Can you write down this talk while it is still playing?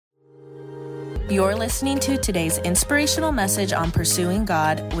You're listening to today's inspirational message on pursuing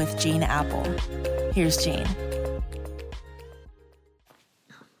God with Gene Apple. Here's Gene.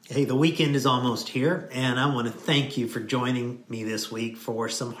 Hey, the weekend is almost here, and I want to thank you for joining me this week for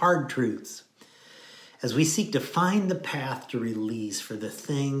some hard truths as we seek to find the path to release for the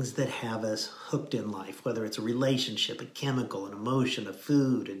things that have us hooked in life, whether it's a relationship, a chemical, an emotion, a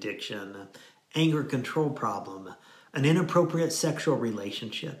food addiction, an anger control problem, an inappropriate sexual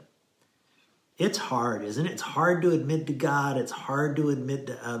relationship. It's hard, isn't it? It's hard to admit to God. It's hard to admit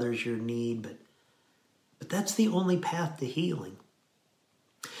to others your need, but that's the only path to healing.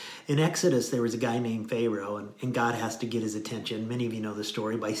 In Exodus, there was a guy named Pharaoh, and God has to get his attention. Many of you know the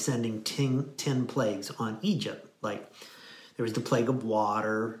story by sending 10 plagues on Egypt. Like there was the plague of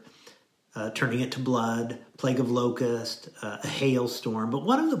water, turning it to blood, plague of locust, a hailstorm. But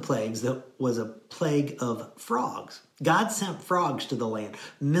one of the plagues that was a plague of frogs. God sent frogs to the land,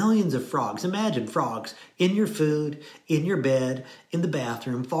 millions of frogs. Imagine frogs in your food, in your bed, in the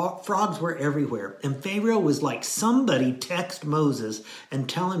bathroom. Frogs were everywhere. And Pharaoh was like, somebody text Moses and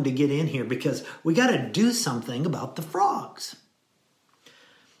tell him to get in here because we got to do something about the frogs.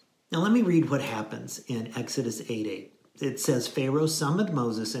 Now let me read what happens in Exodus 8:8. It says, Pharaoh summoned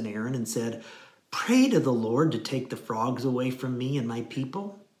Moses and Aaron and said, "Pray to the Lord to take the frogs away from me and my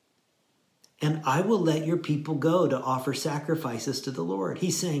people, and I will let your people go to offer sacrifices to the Lord."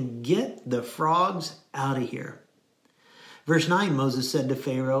 He's saying, get the frogs out of here. Verse 9, Moses said to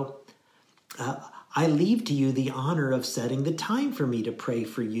Pharaoh, I leave to you the honor of setting the time for me to pray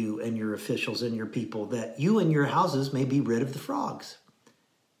for you and your officials and your people, that you and your houses may be rid of the frogs,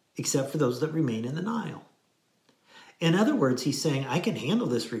 except for those that remain in the Nile. In other words, he's saying, I can handle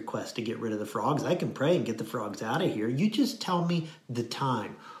this request to get rid of the frogs. I can pray and get the frogs out of here. You just tell me the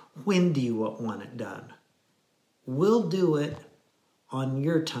time. When do you want it done? We'll do it on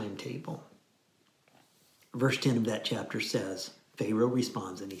your timetable. Verse 10 of that chapter says, Pharaoh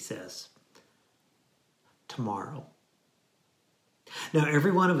responds and he says, tomorrow. Now,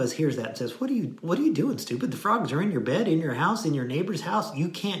 every one of us hears that and says, what are you doing, stupid? The frogs are in your bed, in your house, in your neighbor's house. You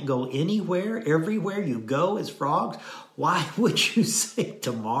can't go anywhere. Everywhere you go is frogs. Why would you say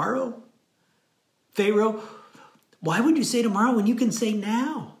tomorrow? Pharaoh, why would you say tomorrow when you can say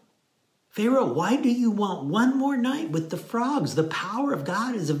now? Pharaoh, why do you want one more night with the frogs? The power of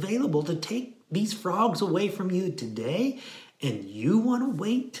God is available to take these frogs away from you today, and you want to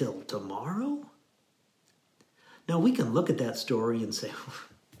wait till tomorrow? Now, we can look at that story and say,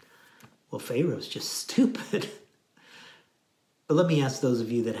 well, Pharaoh's just stupid. But let me ask those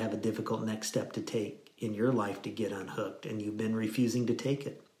of you that have a difficult next step to take in your life to get unhooked, and you've been refusing to take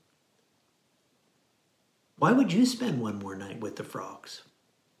it. Why would you spend one more night with the frogs?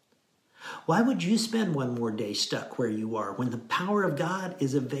 Why would you spend one more day stuck where you are when the power of God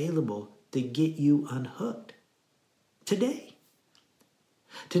is available to get you unhooked? Today.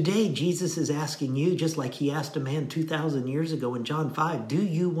 Today, Jesus is asking you, just like he asked a man 2,000 years ago in John 5, do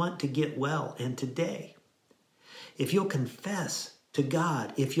you want to get well? And today, if you'll confess to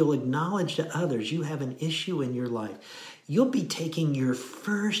God, if you'll acknowledge to others you have an issue in your life, you'll be taking your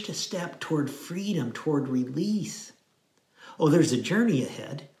first step toward freedom, toward release. Oh, there's a journey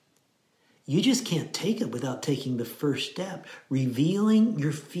ahead. You just can't take it without taking the first step. Revealing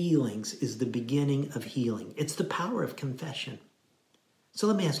your feelings is the beginning of healing. It's the power of confession. So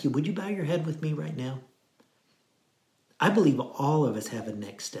let me ask you, would you bow your head with me right now? I believe all of us have a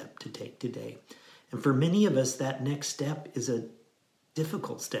next step to take today. And for many of us, that next step is a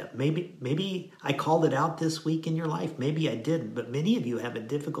difficult step. Maybe I called it out this week in your life. Maybe I didn't. But many of you have a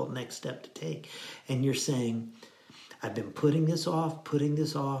difficult next step to take. And you're saying, I've been putting this off, and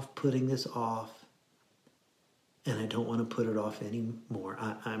I don't want to put it off anymore.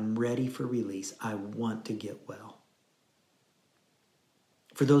 I'm ready for release. I want to get well.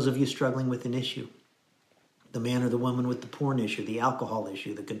 For those of you struggling with an issue, the man or the woman with the porn issue, the alcohol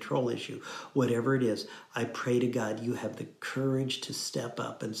issue, the control issue, whatever it is, I pray to God you have the courage to step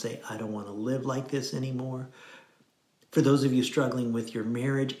up and say, I don't want to live like this anymore. For those of you struggling with your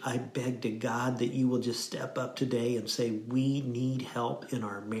marriage, I beg to God that you will just step up today and say, we need help in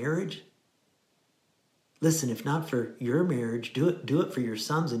our marriage. Listen, if not for your marriage, do it for your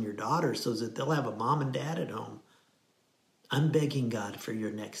sons and your daughters so that they'll have a mom and dad at home. I'm begging God for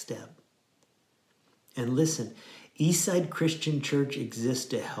your next step. And listen, Eastside Christian Church exists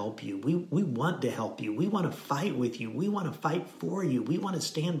to help you. We want to help you. We want to fight with you. We want to fight for you. We want to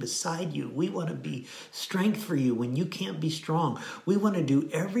stand beside you. We want to be strength for you when you can't be strong. We want to do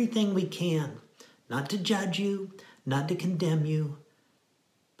everything we can, not to judge you, not to condemn you,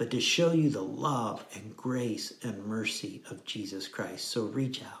 but to show you the love and grace and mercy of Jesus Christ. So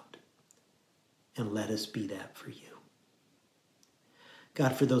reach out. and let us be that for you.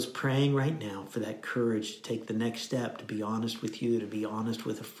 God, for those praying right now for that courage to take the next step, to be honest with you, to be honest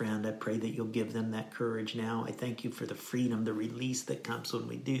with a friend, I pray that you'll give them that courage now. I thank you for the freedom, the release that comes when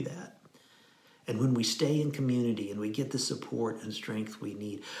we do that. And when we stay in community and we get the support and strength we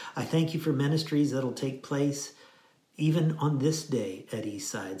need. I thank you for ministries that'll take place even on this day at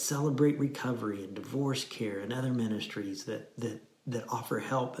Eastside. Celebrate Recovery and Divorce Care and other ministries that offer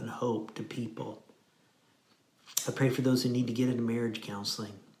help and hope to people. I pray for those who need to get into marriage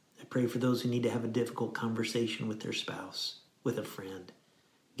counseling. I pray for those who need to have a difficult conversation with their spouse, with a friend.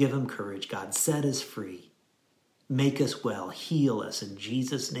 Give them courage, God. Set us free. Make us well. Heal us. In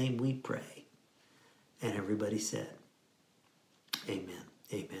Jesus' name we pray. And everybody said, amen.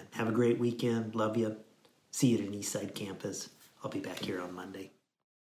 Amen. Have a great weekend. Love you. See you at an Eastside campus. I'll be back here on Monday.